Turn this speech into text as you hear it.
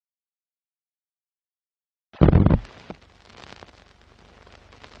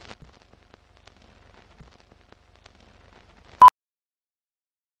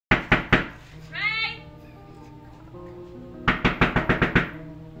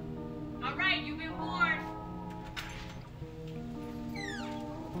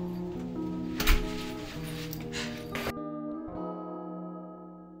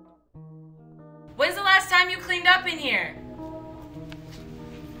up in here.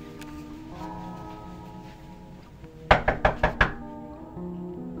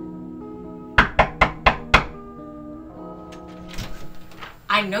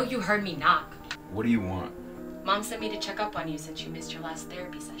 I know you heard me knock. What do you want? Mom sent me to check up on you since you missed your last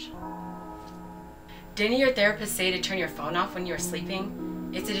therapy session. Didn't your therapist say to turn your phone off when you were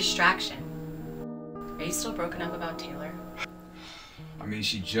sleeping? It's a distraction. Are you still broken up about Taylor? I mean,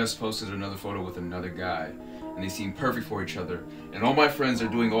 she just posted another photo with another guy, and they seem perfect for each other. And all my friends are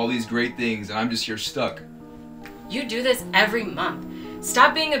doing all these great things, and I'm just here stuck. You do this every month.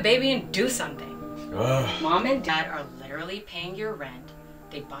 Stop being a baby and do something. Ugh. Mom and Dad are literally paying your rent.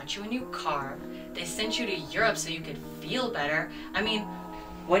 They bought you a new car. They sent you to Europe so you could feel better. I mean,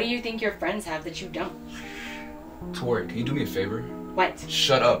 what do you think your friends have that you don't? Tori, can you do me a favor? What?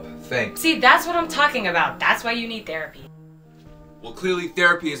 Shut up. Thanks. See, that's what I'm talking about. That's why you need therapy. Well, clearly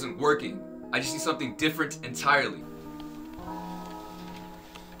therapy isn't working. I just need something different entirely.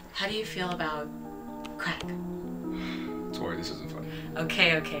 How do you feel about crack? Tori, this isn't funny.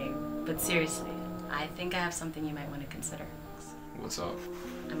 Okay. But seriously, I think I have something you might want to consider. What's up?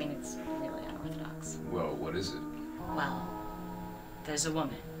 I mean, it's really unorthodox. Well, what is it? Well, there's a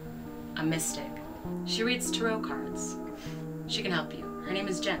woman, a mystic. She reads tarot cards. She can help you. Her name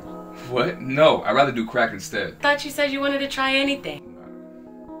is Jen. What? No, I'd rather do crack instead. Thought you said you wanted to try anything.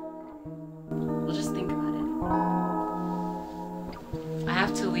 Well, just think about it. I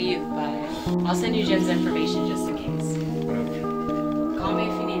have to leave, but I'll send you Jen's information just in case. Whatever. Call me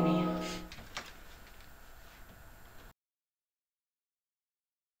if you need me.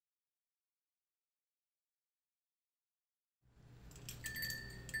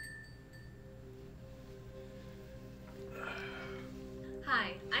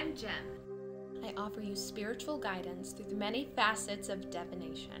 Hi, I'm Jen. I offer you spiritual guidance through the many facets of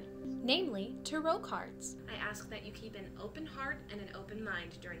divination, namely tarot cards. I ask that you keep an open heart and an open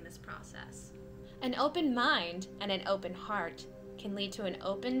mind during this process. An open mind and an open heart can lead to an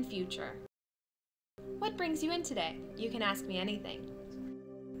open future. What brings you in today? You can ask me anything.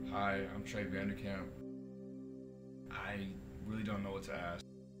 Hi, I'm Trey Vanderkamp. I really don't know what to ask.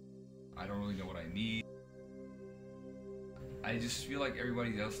 I don't really know what I need. I just feel like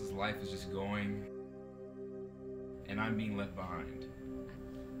everybody else's life is just going, and I'm being left behind.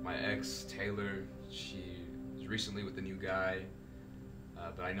 My ex, Taylor, she is recently with a new guy,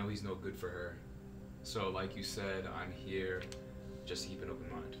 but I know he's no good for her. So like you said, I'm here just to keep an open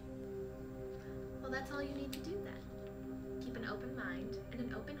mind. Well, that's all you need to do then. Keep an open mind and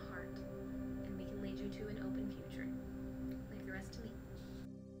an open heart, and we can lead you to an open future. Leave the rest to me.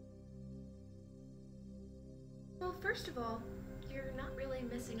 Well, first of all, you're not really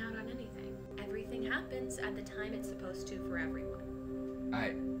missing out on anything. Everything happens at the time it's supposed to for everyone.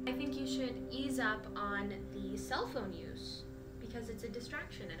 I think you should ease up on the cell phone use because it's a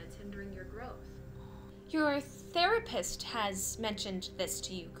distraction and it's hindering your growth. Your therapist has mentioned this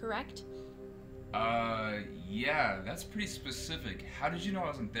to you, correct? Yeah, that's pretty specific. How did you know I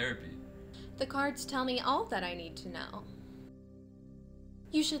was in therapy? The cards tell me all that I need to know.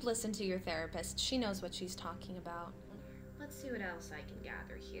 You should listen to your therapist. She knows what she's talking about. Let's see what else I can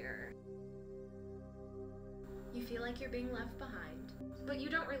gather here. You feel like you're being left behind, but you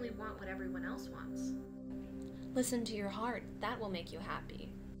don't really want what everyone else wants. Listen to your heart. That will make you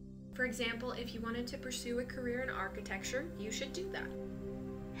happy. For example, if you wanted to pursue a career in architecture, you should do that.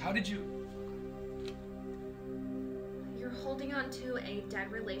 How did you... You're holding on to a dead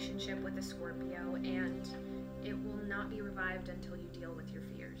relationship with a Scorpio, and it will not be revived until you deal with your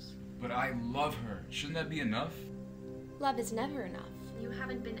fears. But I love her. Shouldn't that be enough? Love is never enough. You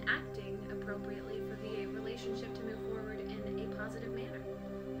haven't been acting appropriately for the relationship to move forward in a positive manner.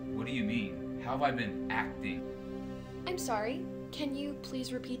 What do you mean? How have I been acting? I'm sorry, can you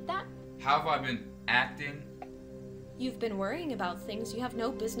please repeat that? How have I been acting? You've been worrying about things you have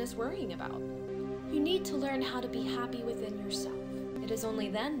no business worrying about. You need to learn how to be happy within yourself. It is only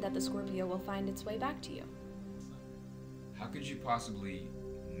then that the Scorpio will find its way back to you. How could you possibly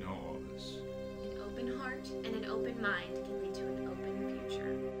know all this? An open heart and an open mind can lead to an open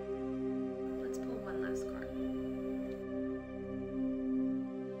future. Let's pull one last card.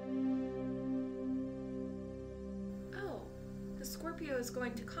 Oh, the Scorpio is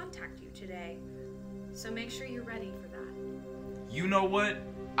going to contact you today, so make sure you're ready for that. You know what?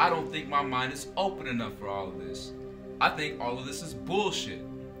 I don't think my mind is open enough for all of this. I think all of this is bullshit.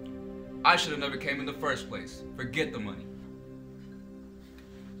 I should have never came in the first place. Forget the money.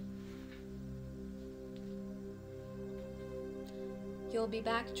 You'll be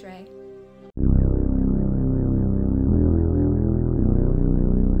back, Trey.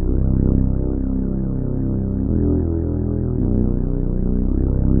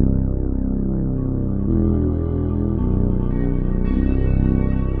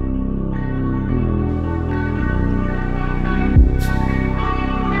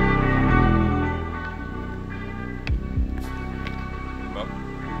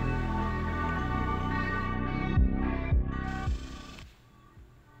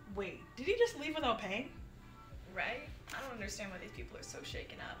 paying? Right? I don't understand why these people are so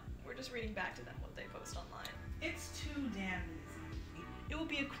shaken up. We're just reading back to them what they post online. It's too damn easy. It would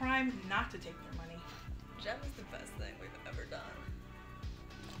be a crime not to take their money. Gem is the best thing we've ever done.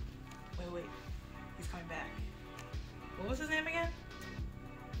 Wait. He's coming back. What was his name again?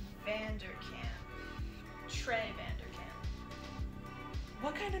 Vanderkamp. Trey Vanderkamp.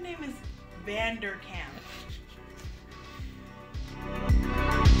 What kind of name is Vanderkamp?